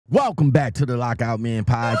Welcome back to the Lockoutmen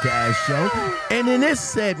podcast show. And in this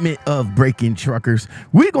segment of Breaking Truckers,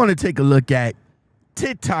 we're going to take a look at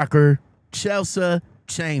TikToker Chelsea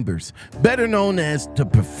Chambers, better known as the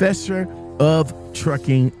professor of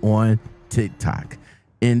trucking on TikTok.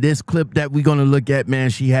 In this clip that we're going to look at, man,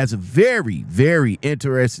 she has a very, very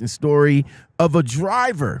interesting story of a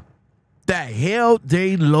driver that held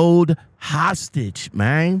their load hostage,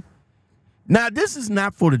 man. Now, this is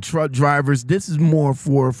not for the truck drivers. This is more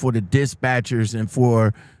for the dispatchers and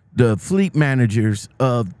for the fleet managers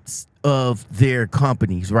of their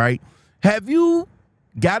companies, right? Have you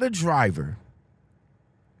got a driver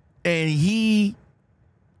and he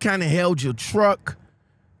kind of held your truck,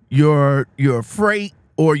 your freight,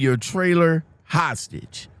 or your trailer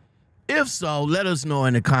hostage? If so, let us know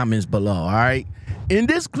in the comments below, all right? In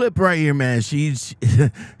this clip right here, man, she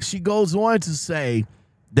goes on to say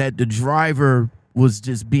that the driver was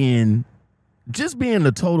just being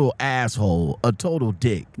a total asshole, a total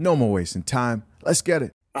dick. No more wasting time. Let's get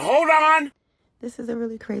it. Hold on. This is a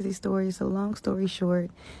really crazy story. So long story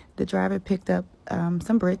short, the driver picked up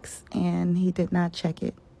some bricks and he did not check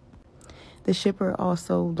it. The shipper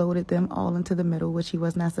also loaded them all into the middle, which he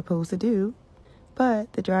was not supposed to do.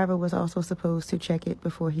 But the driver was also supposed to check it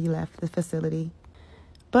before he left the facility.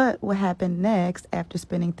 But what happened next, after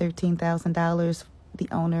spending $13,000, the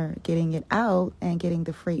owner getting it out and getting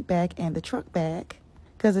the freight back and the truck back,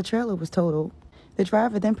 because the trailer was totaled, the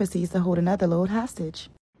driver then proceeds to hold another load hostage.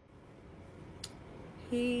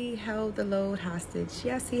 He held the load hostage.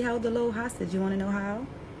 Yes, he held the load hostage. You want to know how?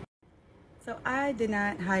 So I did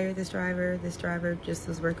not hire this driver. This driver just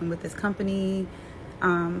was working with this company,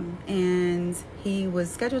 and he was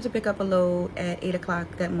scheduled to pick up a load at 8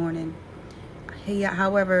 o'clock that morning.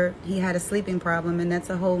 However, he had a sleeping problem, and that's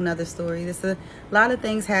a whole nother story. There's a lot of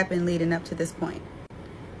things happened leading up to this point.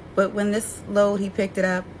 But when this load, he picked it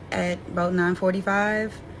up at about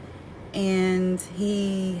 9:45, and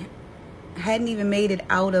he hadn't even made it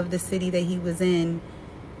out of the city that he was in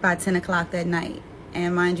by 10 o'clock that night.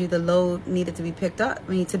 And mind you, the load needed to be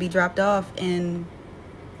to be dropped off in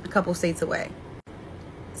a couple states away.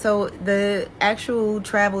 So the actual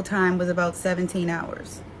travel time was about 17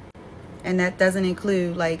 hours. And that doesn't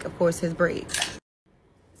include, like, of course, his breaks.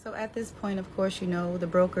 So at this point, of course, you know, the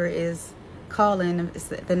broker is calling. It's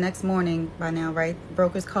the next morning by now, right? The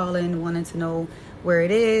broker's calling, wanting to know where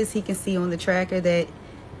it is. He can see on the tracker that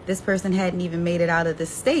this person hadn't even made it out of the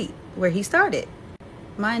state where he started.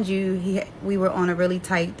 Mind you, we were on a really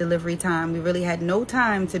tight delivery time. We really had no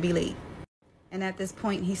time to be late. And at this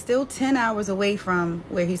point, he's still 10 hours away from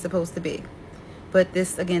where he's supposed to be. But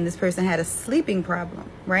this person had a sleeping problem,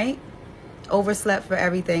 right? Overslept for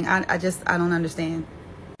everything. I don't understand.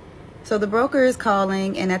 So the broker is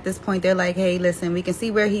calling, and at this point they're like, hey, listen, we can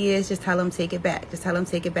see where he is. Just tell him take it back. Just tell him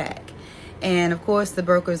take it back. And of course the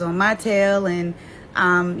broker's on my tail, and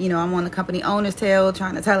you know, I'm on the company owner's tail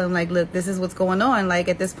trying to tell him, like, look, this is what's going on. Like,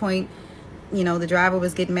 at this point, you know, the driver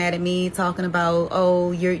was getting mad at me, talking about,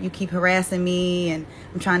 oh, you keep harassing me, and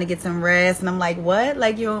I'm trying to get some rest. And I'm like, what?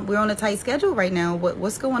 Like, we're on a tight schedule right now.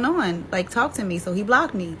 What's going on? Like, talk to me. So he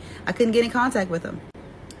blocked me. I couldn't get in contact with him.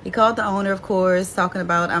 He called the owner, of course, talking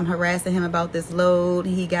about I'm harassing him about this load.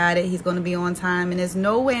 He got it. He's going to be on time. And there's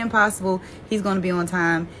no way impossible he's going to be on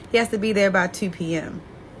time. He has to be there by 2 p.m.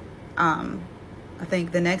 I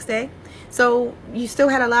think the next day. So you still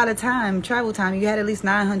had a lot of time, travel time. You had at least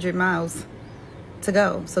 900 miles to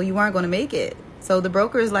go. So you weren't going to make it. So the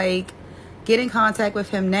broker is like, get in contact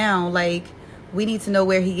with him now. Like, we need to know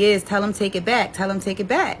where he is. Tell him take it back. Tell him take it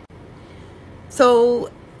back.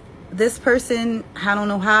 So this person, I don't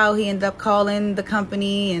know how, he ended up calling the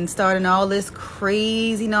company and starting all this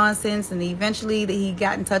crazy nonsense. And eventually he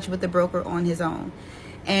got in touch with the broker on his own.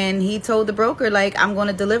 And he told the broker, like, I'm going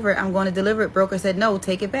to deliver it. I'm going to deliver it. Broker said, no,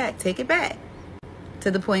 take it back. Take it back.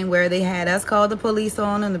 To the point where they had us call the police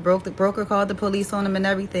on him. The broker called the police on him and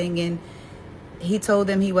everything. And he told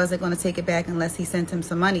them he wasn't going to take it back unless he sent him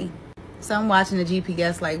some money. So I'm watching the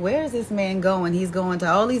GPS like, where is this man going? He's going to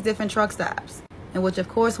all these different truck stops. And which, of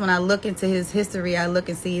course, when I look into his history, I look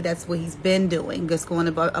and see that's what he's been doing. Just going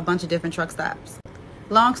to a bunch of different truck stops.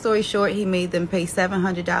 Long story short, he made them pay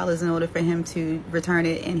 $700 in order for him to return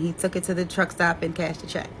it. And he took it to the truck stop and cashed the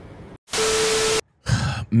check.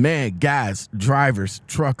 Man, guys, drivers,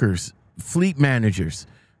 truckers, fleet managers,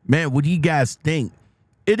 man, what do you guys think?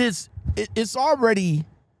 It's already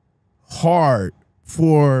hard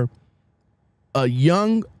for a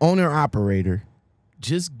young owner-operator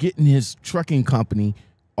just getting his trucking company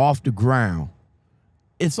off the ground.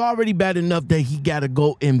 It's already bad enough that he got to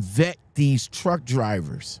go and vet these truck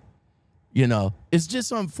drivers. You know, it's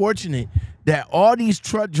just unfortunate that all these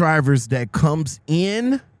truck drivers that comes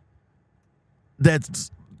in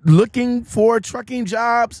that's looking for trucking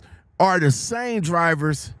jobs are the same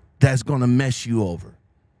drivers that's going to mess you over.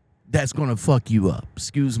 That's going to fuck you up.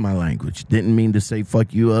 Excuse my language. Didn't mean to say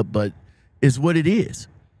fuck you up, but it's what it is.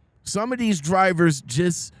 Some of these drivers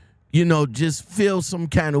just, you know, just feel some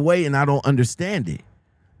kind of way, and I don't understand it.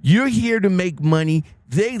 You're here to make money.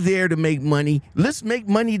 They there to make money. Let's make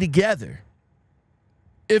money together.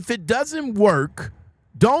 If it doesn't work,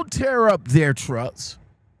 don't tear up their trucks.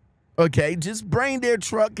 Okay, just bring their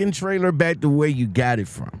truck and trailer back to where you got it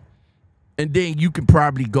from. And then you can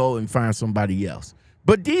probably go and find somebody else.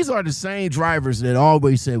 But these are the same drivers that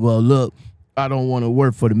always say, well, look, I don't want to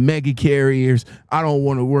work for the mega carriers. I don't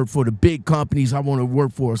want to work for the big companies. I want to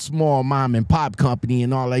work for a small mom and pop company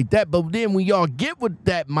and all like that. But then when y'all get with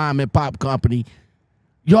that mom and pop company,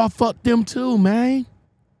 y'all fuck them too, man.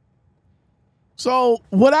 So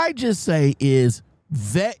what I just say is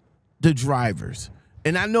vet the drivers.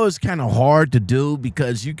 And I know it's kind of hard to do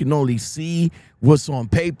because you can only see what's on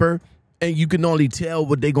paper and you can only tell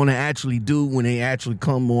what they're going to actually do when they actually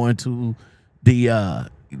come on to the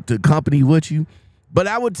company with you. But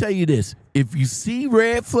I would tell you this. If you see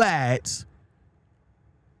red flags,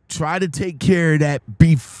 try to take care of that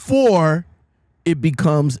before it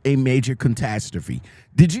becomes a major catastrophe.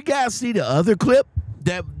 Did you guys see the other clip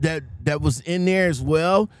that was in there as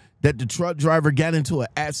well? That the truck driver got into an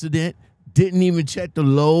accident, didn't even check the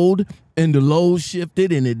load, and the load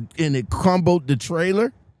shifted and it crumbled the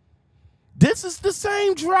trailer. This is the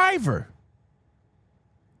same driver.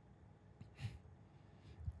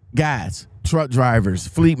 Guys, truck drivers,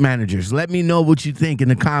 fleet managers, let me know what you think in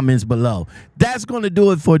the comments below. That's going to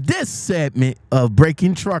do it for this segment of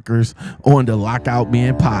Breaking Truckers on the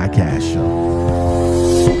Lockoutmen podcast show.